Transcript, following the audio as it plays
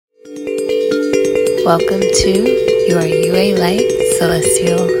Welcome to your UA Light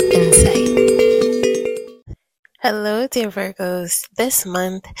Celestial Insight. Hello, dear Virgos. This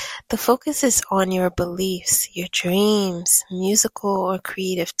month, the focus is on your beliefs, your dreams, musical or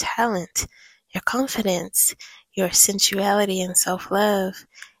creative talent, your confidence, your sensuality and self-love,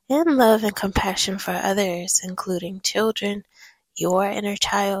 and love and compassion for others, including children, your inner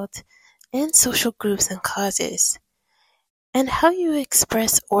child, and social groups and causes. And how you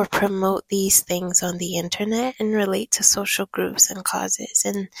express or promote these things on the internet and relate to social groups and causes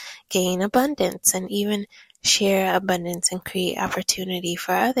and gain abundance and even share abundance and create opportunity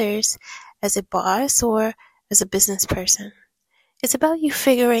for others as a boss or as a business person. It's about you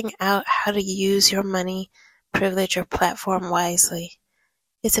figuring out how to use your money, privilege, or platform wisely.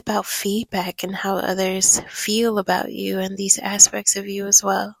 It's about feedback and how others feel about you and these aspects of you as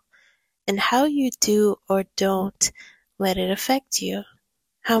well, and how you do or don't let it affect you.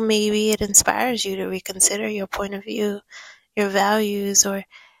 How maybe it inspires you to reconsider your point of view, your values, or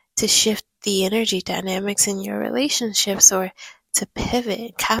to shift the energy dynamics in your relationships, or to pivot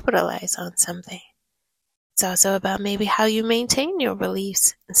and capitalize on something. It's also about maybe how you maintain your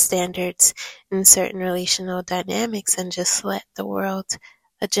beliefs and standards in certain relational dynamics and just let the world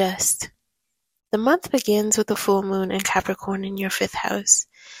adjust. The month begins with a full moon in Capricorn in your 5th house.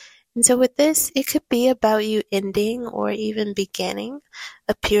 And so with this, it could be about you ending or even beginning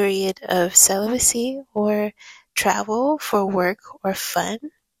a period of celibacy or travel for work or fun.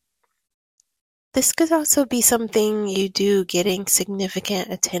 This could also be something you do getting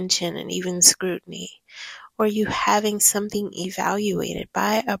significant attention and even scrutiny, or you having something evaluated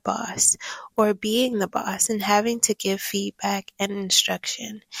by a boss, or being the boss and having to give feedback and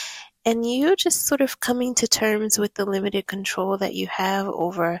instruction. And you just sort of coming to terms with the limited control that you have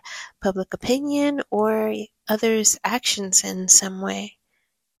over public opinion or others' actions in some way.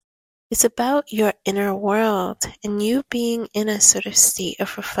 It's about your inner world and you being in a sort of state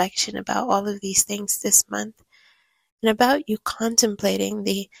of reflection about all of these things this month, and about you contemplating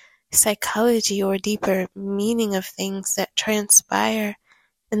the psychology or deeper meaning of things that transpire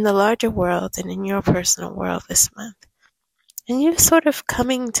in the larger world and in your personal world this month. And you're sort of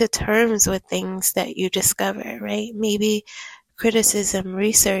coming to terms with things that you discover, right? Maybe criticism,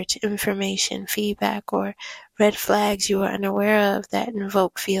 research, information, feedback, or red flags you are unaware of that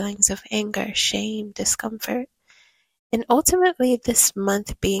invoke feelings of anger, shame, discomfort. And ultimately, this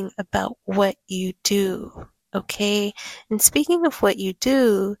month being about what you do, okay? And speaking of what you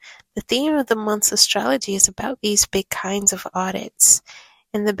do, the theme of the month's astrology is about these big kinds of audits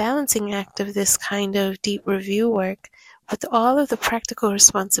and the balancing act of this kind of deep review work with all of the practical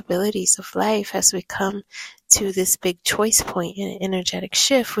responsibilities of life as we come to this big choice point in an energetic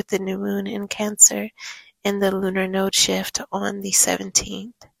shift with the new moon in Cancer and the lunar node shift on the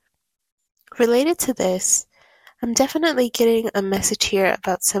 17th. Related to this, I'm definitely getting a message here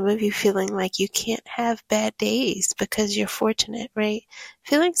about some of you feeling like you can't have bad days because you're fortunate, right?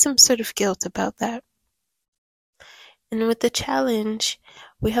 Feeling some sort of guilt about that. And with the challenge,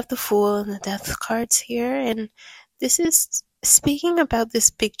 we have the Fool and the Death cards here, and this is speaking about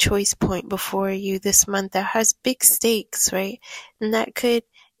this big choice point before you this month that has big stakes, right? And that could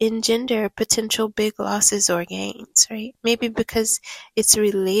engender potential big losses or gains, right? Maybe because it's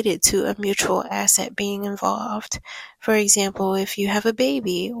related to a mutual asset being involved. For example, if you have a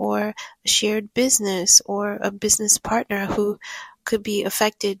baby or a shared business or a business partner who could be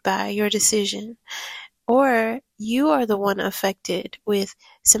affected by your decision. Or you are the one affected with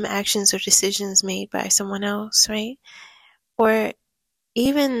some actions or decisions made by someone else, right? Or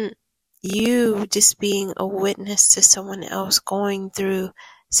even you just being a witness to someone else going through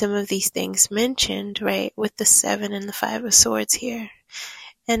some of these things mentioned, right? With the 7 and the 5 of Swords here.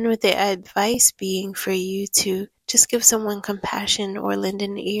 And with the advice being for you to just give someone compassion or lend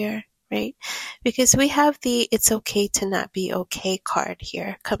an ear, right? Because we have the It's Okay to Not Be Okay card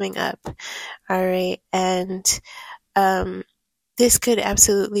here coming up. All right. And this could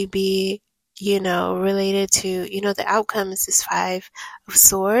absolutely be, related to, the outcome is this 5 of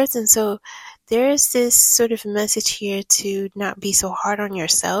Swords. And so there's this sort of message here to not be so hard on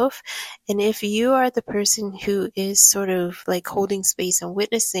yourself. And if you are the person who is sort of like holding space and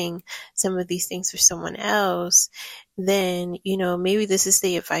witnessing some of these things for someone else, then, maybe this is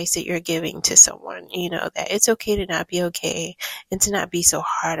the advice that you're giving to someone, that it's okay to not be okay and to not be so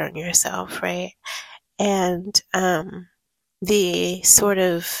hard on yourself, right? And the sort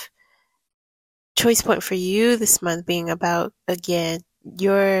of choice point for you this month being about, again,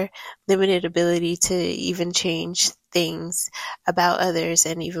 your limited ability to even change things about others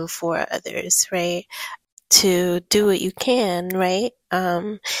and even for others, right? to do what you can, right?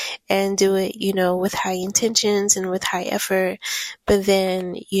 And do it, with high intentions and with high effort. But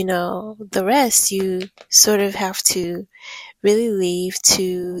then, the rest you sort of have to really leave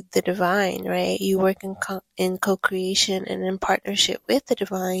to the divine, right? You work in co-creation and in partnership with the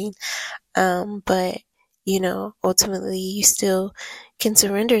divine. But ultimately you still can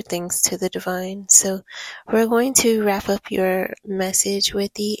surrender things to the divine. So we're going to wrap up your message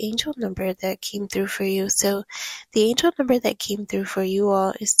with the angel number that came through for you. So the angel number that came through for you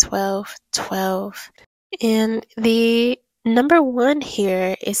all is 1212. And the number one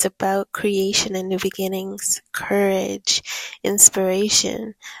here is about creation and new beginnings, courage,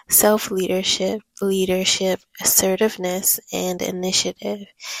 inspiration, leadership, assertiveness, and initiative.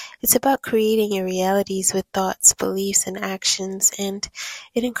 It's about creating your realities with thoughts, beliefs, and actions, and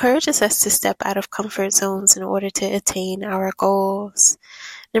it encourages us to step out of comfort zones in order to attain our goals.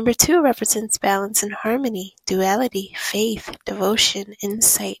 Number two represents balance and harmony, duality, faith, devotion,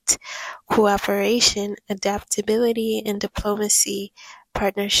 insight, cooperation, adaptability, and diplomacy,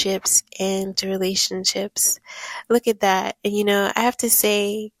 partnerships, and relationships. Look at that. And I have to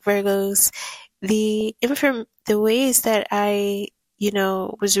say, Virgos, the ways that I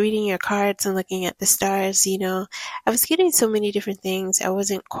was reading your cards and looking at the stars, I was getting so many different things. I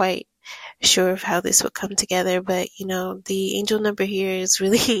wasn't quite sure of how this would come together, but the angel number here is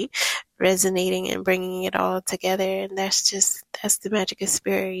really resonating and bringing it all together, and that's the magic of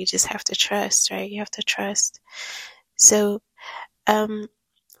spirit. You just have to trust, right? You have to trust. So,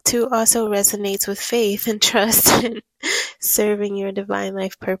 two also resonates with faith and trust and serving your divine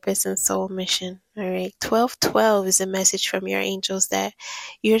life purpose and soul mission. All right. 1212 is a message from your angels that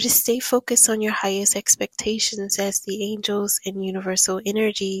you're to stay focused on your highest expectations as the angels and universal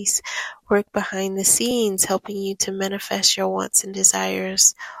energies work behind the scenes, helping you to manifest your wants and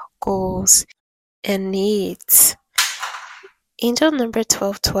desires, goals, and needs. Angel number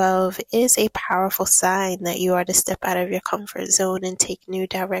 1212 is a powerful sign that you are to step out of your comfort zone and take new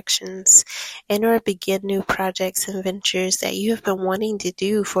directions and or begin new projects and ventures that you have been wanting to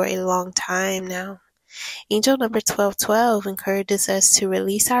do for a long time now. Angel number 1212 encourages us to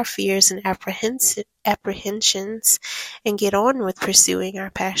release our fears and apprehensions and get on with pursuing our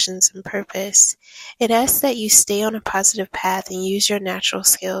passions and purpose. It asks that you stay on a positive path and use your natural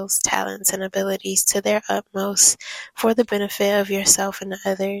skills, talents, and abilities to their utmost for the benefit of yourself and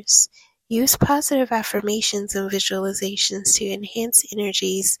others. Use positive affirmations and visualizations to enhance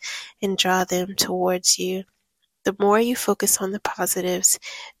energies and draw them towards you. The more you focus on the positives,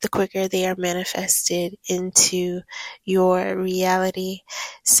 the quicker they are manifested into your reality.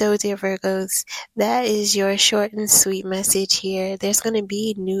 So, dear Virgos, that is your short and sweet message here. There's going to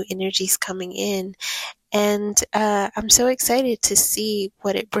be new energies coming in. And I'm so excited to see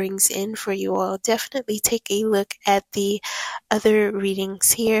what it brings in for you all. Definitely take a look at the other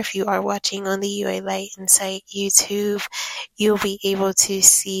readings here. If you are watching on the UA Light Insight YouTube, you'll be able to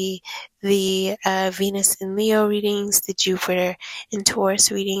see the Venus and Leo readings, the Jupiter and Taurus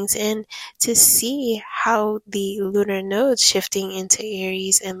readings, and to see how the lunar nodes shifting into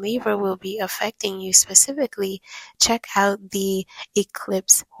Aries and Libra will be affecting you specifically. Check out the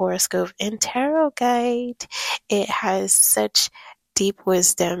Eclipse Horoscope and Tarot Guide. It has such deep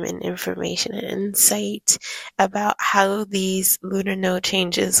wisdom and information and insight about how these lunar node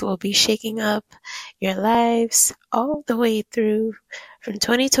changes will be shaking up your lives all the way through from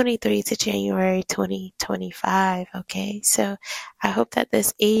 2023 to January 2025. Okay, so I hope that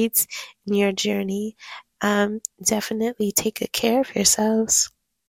this aids in your journey. Definitely take good care of yourselves.